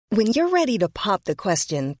When you're ready to pop the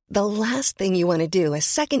question, the last thing you want to do is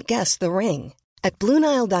second-guess the ring. At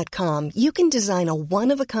BlueNile.com, you can design a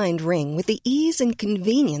one-of-a-kind ring with the ease and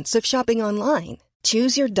convenience of shopping online.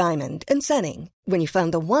 Choose your diamond and setting. When you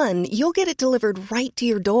find the one, you'll get it delivered right to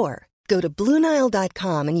your door. Go to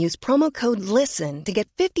BlueNile.com and use promo code LISTEN to get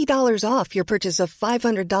 $50 off your purchase of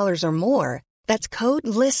 $500 or more. That's code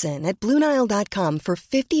LISTEN at BlueNile.com for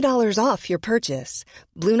 $50 off your purchase.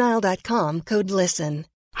 BlueNile.com, code LISTEN.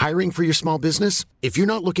 Hiring for your small business? If you're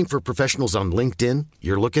not looking for professionals on LinkedIn,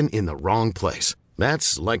 you're looking in the wrong place.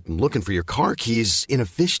 That's like looking for your car keys in a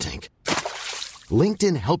fish tank.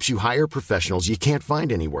 LinkedIn helps you hire professionals you can't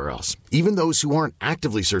find anywhere else, even those who aren't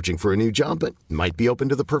actively searching for a new job but might be open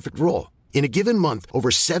to the perfect role. In a given month, over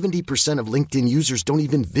 70% of LinkedIn users don't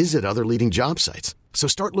even visit other leading job sites. So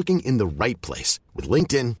start looking in the right place. With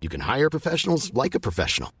LinkedIn, you can hire professionals like a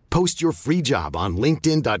professional. Post your free job on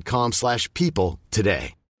linkedin.com/people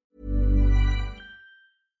today.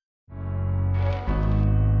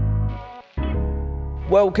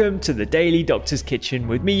 Welcome to the Daily Doctor's Kitchen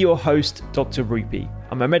with me, your host, Dr. Rupi.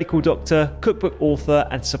 I'm a medical doctor, cookbook author,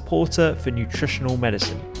 and supporter for nutritional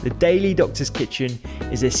medicine. The Daily Doctor's Kitchen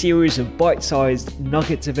is a series of bite-sized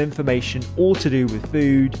nuggets of information all to do with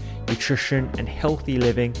food, nutrition, and healthy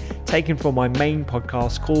living, taken from my main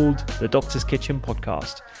podcast called the Doctor's Kitchen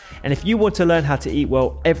Podcast. And if you want to learn how to eat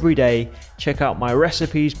well every day, check out my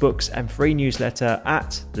recipes, books, and free newsletter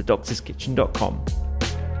at thedoctorskitchen.com.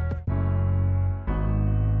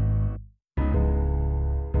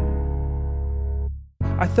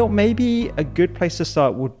 I thought maybe a good place to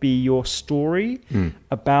start would be your story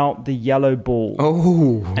about the yellow ball.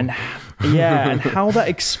 Oh. And how that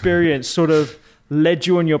experience sort of led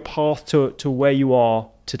you on your path to where you are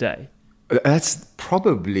today. That's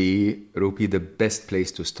probably, Rupi, the best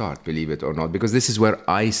place to start, believe it or not, because this is where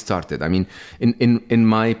I started. I memean, in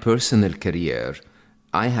my personal career,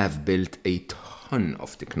 I have built a ton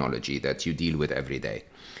of technology that you deal with every day.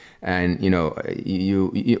 And,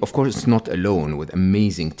 you of course, not alone with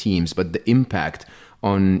amazing teams, but the impact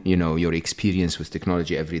on, your experience with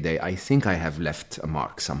technology every day, I think I have left a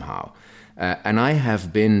mark somehow. And I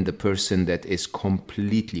have been the person that is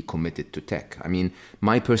completely committed to tech. I mean,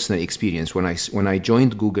 my personal experience, when I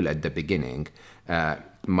joined Google at the beginning,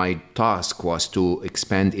 my task was to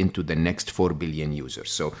expand into the next 4 billion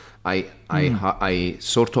users. So I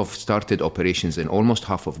sort of started operations in almost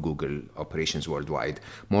half of Google operations worldwide,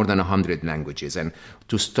 more than 100 languages. And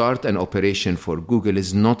to start an operation for Google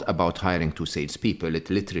is not about hiring 2 salespeople.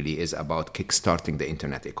 It literally is about kickstarting the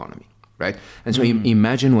internet economy, right? And so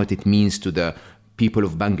imagine what it means to the people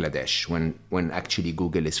of Bangladesh when actually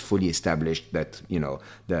Google is fully established, that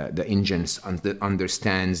the engines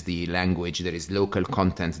understands the language, there is local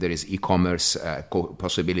content, there is e-commerce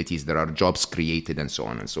possibilities, there are jobs created, and so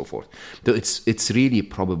on and so forth. So it's really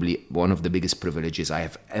probably one of the biggest privileges I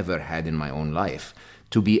have ever had in my own life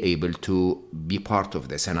to be able to be part of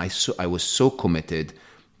this. And I was so committed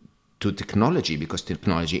to technology because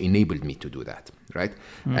technology enabled me to do that, right?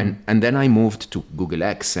 And then I moved to Google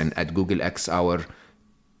X, and at Google X, our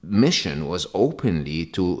mission was openly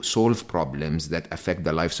to solve problems that affect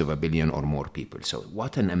the lives of 1 billion or more people. So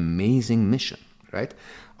what an amazing mission, right?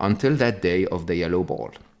 Until that day of the yellow ball.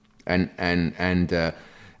 And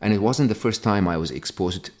it wasn't the first time I was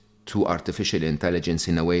exposed to artificial intelligence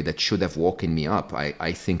in a way that should have woken me up.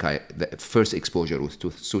 I think the first exposure was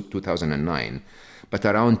 2009. But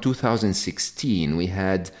around 2016, we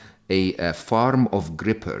had a farm of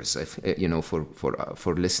grippers.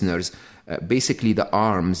 For listeners, basically the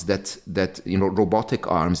arms that robotic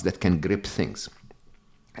arms that can grip things.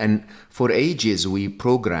 And for ages, we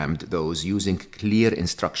programmed those using clear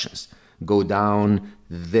instructions. Go down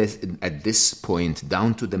at this point,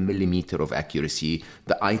 down to the millimeter of accuracy.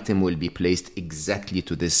 The item will be placed exactly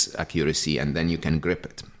to this accuracy, and then you can grip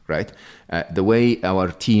it. Right? The way our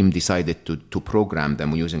team decided to program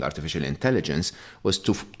them using artificial intelligence was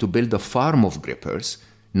to build a farm of grippers,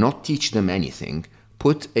 not teach them anything,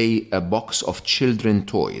 put a box of children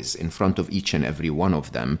toys in front of each and every one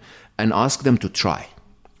of them, and ask them to try.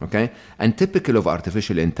 Okay? And typical of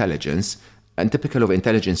artificial intelligence, and typical of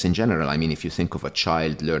intelligence in general, I mean, if you think of a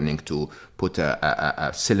child learning to put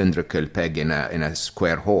a cylindrical peg in a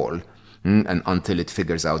square hole, and until it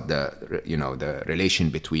figures out the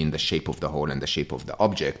relation between the shape of the hole and the shape of the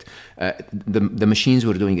object, the machines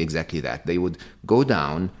were doing exactly that. They would go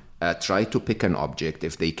down, try to pick an object.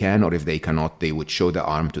 If they can or if they cannot, they would show the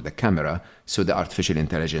arm to the camera, so the artificial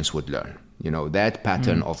intelligence would learn. That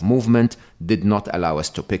pattern of movement did not allow us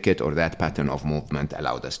to pick it, or that pattern of movement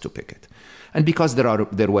allowed us to pick it. And because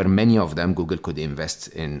there were many of them, Google could invest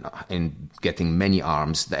in getting many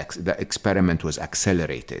arms. The experiment was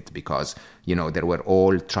accelerated because, they were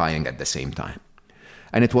all trying at the same time.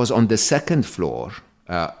 And it was on the second floor,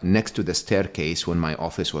 next to the staircase, when my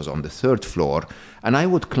office was on the third floor. And I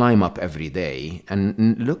would climb up every day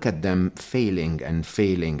and look at them failing and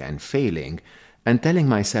failing and failing and telling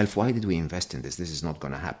myself, why did we invest in this? This is not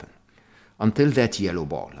going to happen. Until that yellow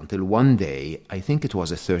ball, until one day, I think it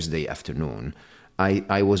was a Thursday afternoon,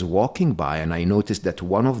 I was walking by and I noticed that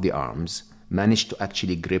one of the arms managed to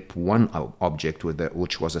actually grip one object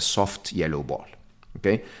which was a soft yellow ball.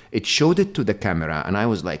 Okay, it showed it to the camera and I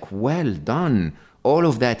was like, well done, all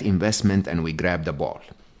of that investment, and we grabbed the ball,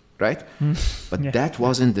 right? But that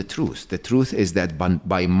wasn't the truth. The truth is that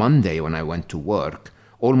by Monday when I went to work,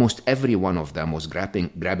 almost every one of them was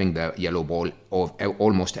grabbing the yellow ball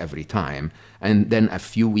almost every time. And then a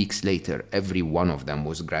few weeks later, every one of them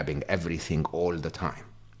was grabbing everything all the time,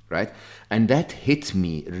 right? And that hit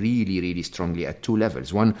me really, really strongly at two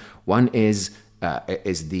levels. One is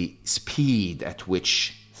the speed at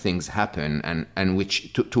which things happen and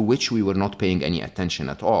which to which we were not paying any attention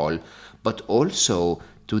at all, but also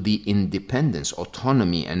to the independence,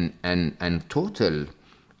 autonomy, and total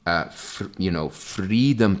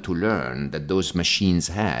freedom to learn that those machines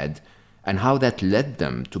had, and how that led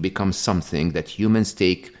them to become something that humans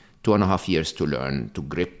take 2.5 years to learn, to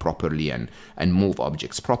grip properly and move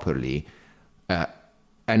objects properly.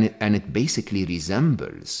 And it basically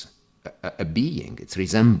resembles a being. It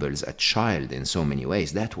resembles a child in so many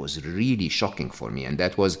ways. That was really shocking for me. And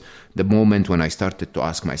that was the moment when I started to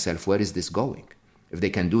ask myself, where is this going? If they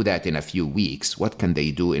can do that in a few weeks, what can they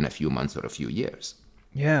do in a few months or a few years?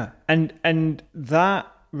 Yeah. And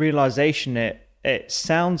that realization, it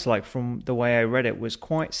sounds like, from the way I read it, was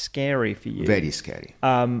quite scary for you. Very scary.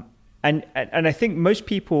 And I think most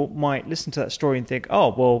people might listen to that story and think,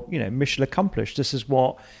 oh, well, mission accomplished. This is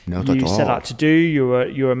what you set out to do.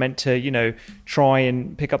 You were meant to, try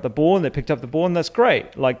and pick up the ball, and they picked up the ball, and that's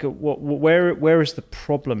great. Like, where is the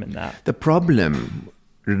problem in that? The problem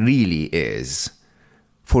really is,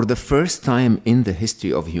 for the first time in the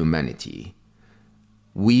history of humanity,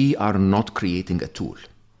 we are not creating a tool.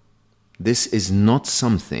 This is not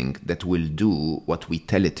something that will do what we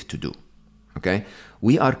tell it to do. Okay?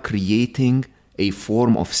 We are creating a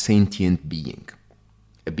form of sentient being,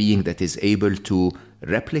 a being that is able to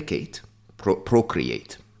replicate,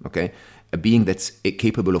 procreate, okay? A being that's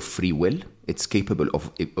capable of free will, it's capable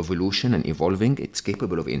of evolution and evolving, it's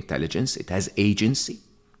capable of intelligence, it has agency,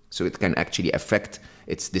 so it can actually affect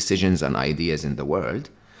its decisions and ideas in the world.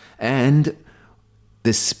 And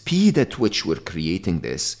the speed at which we're creating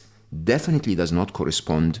this definitely does not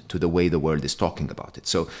correspond to the way the world is talking about it.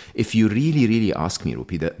 So if you really, really ask me,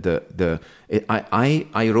 Rupi,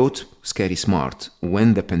 I wrote Scary Smart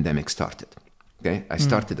when the pandemic started. Okay, I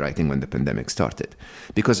started writing when the pandemic started,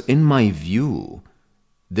 because in my view,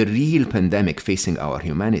 the real pandemic facing our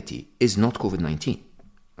humanity is not COVID-19.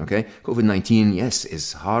 Okay, COVID-19, yes,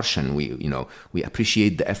 is harsh, and we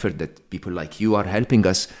appreciate the effort that people like you are helping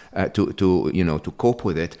us to cope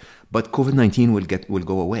with it. But COVID-19 will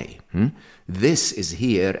go away. This is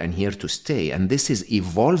here and here to stay, and this is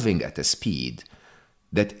evolving at a speed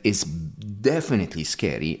that is definitely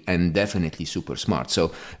scary and definitely super smart.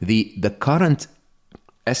 So the current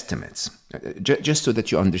estimates, just so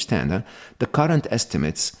that you understand, the current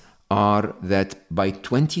estimates are that by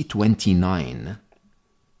 2029,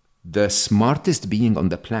 the smartest being on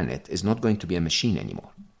the planet is not going to be a machine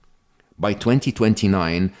anymore. By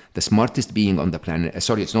 2029, the smartest being on the planet,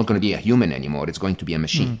 it's not going to be a human anymore, it's going to be a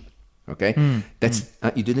machine. Okay? That's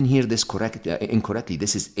you didn't hear this incorrectly.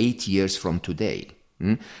 This is 8 years from today.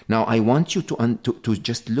 Now, I want you to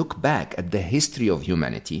just look back at the history of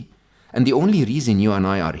humanity. And the only reason you and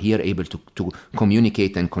I are here able to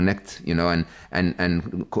communicate and connect,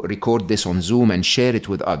 and record this on Zoom and share it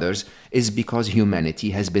with others is because humanity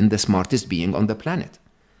has been the smartest being on the planet.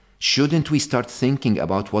 Shouldn't we start thinking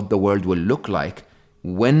about what the world will look like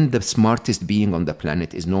when the smartest being on the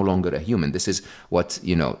planet is no longer a human? This is what,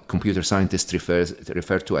 computer scientists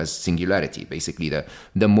refer to as singularity, basically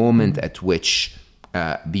the moment at which,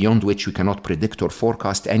 beyond which we cannot predict or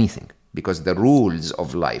forecast anything, because the rules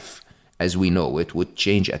of life as we know it would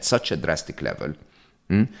change at such a drastic level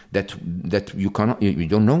that you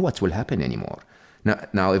don't know what will happen anymore.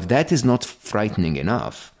 Now, if that is not frightening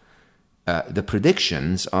enough, the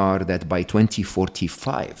predictions are that by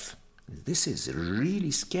 2045, this is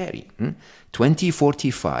really scary.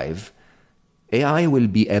 2045, AI will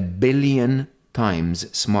be 1 billion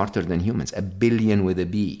times smarter than humans, 1 billion with a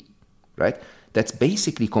B, right? That's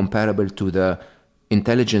basically comparable to the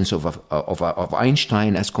intelligence of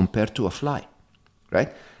Einstein as compared to a fly,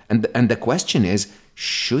 right? And the question is,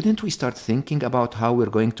 shouldn't we start thinking about how we're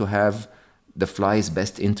going to have the fly's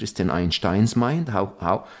best interest in Einstein's mind?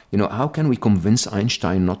 How can we convince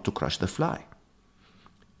Einstein not to crush the fly?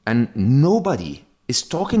 And nobody is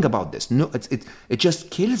talking about this. No, it just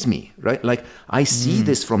kills me, right? Like, I see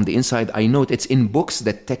this from the inside. I know it's in books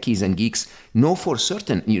that techies and geeks know for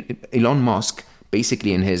certain. Elon Musk,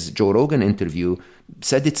 basically in his Joe Rogan interview,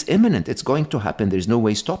 said it's imminent. It's going to happen. There's no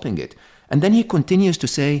way stopping it. And then he continues to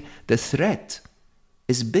say the threat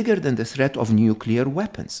is bigger than the threat of nuclear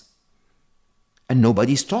weapons. And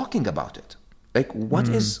nobody's talking about it. Like,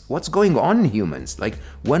 what's going on, humans? Like,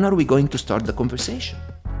 when are we going to start the conversation?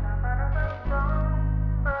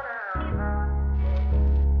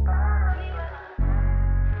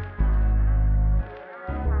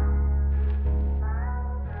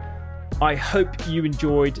 I hope you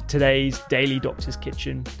enjoyed today's Daily Doctor's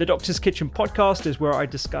Kitchen. The Doctor's Kitchen podcast is where I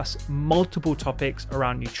discuss multiple topics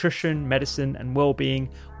around nutrition, medicine, and well-being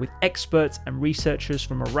with experts and researchers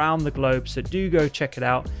from around the globe, so do go check it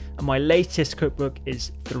out. And my latest cookbook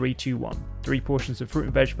is 321. 3 portions of fruit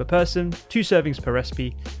and veg per person, 2 servings per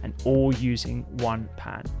recipe, and all using 1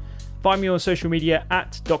 pan. Find me on social media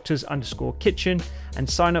at doctors_kitchen and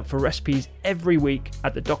sign up for recipes every week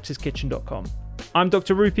at thedoctorskitchen.com. I'm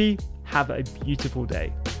Dr. Rupi. Have a beautiful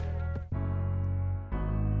day.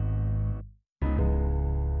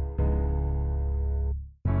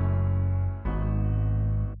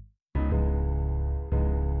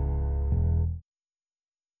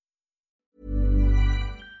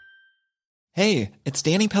 Hey, it's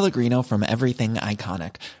Danny Pellegrino from Everything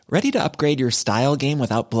Iconic. Ready to upgrade your style game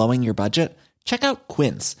without blowing your budget? Check out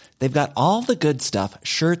Quince. They've got all the good stuff,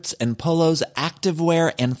 shirts and polos,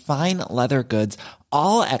 activewear, and fine leather goods,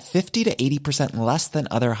 all at 50 to 80% less than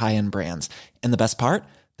other high-end brands. And the best part?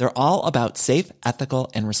 They're all about safe,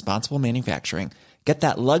 ethical, and responsible manufacturing. Get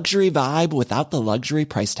that luxury vibe without the luxury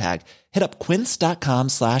price tag. Hit up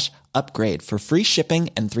quince.com/upgrade for free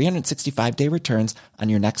shipping and 365-day returns on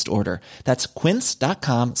your next order. That's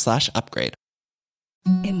quince.com/upgrade.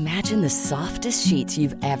 Imagine the softest sheets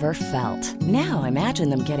you've ever felt. Now imagine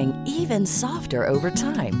them getting even softer over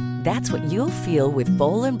time. That's what you'll feel with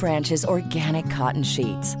Boll & Branch's organic cotton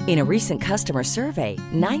sheets. In a recent customer survey,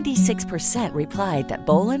 96% replied that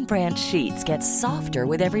Boll & Branch sheets get softer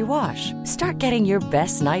with every wash. Start getting your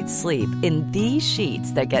best night's sleep in these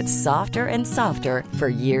sheets that get softer and softer for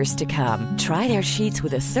years to come. Try their sheets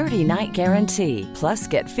with a 30-night guarantee. Plus,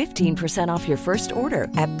 get 15% off your first order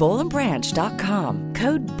at bollandbranch.com.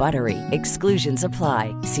 Code BUTTERY. Exclusions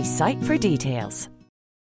apply. See site for details.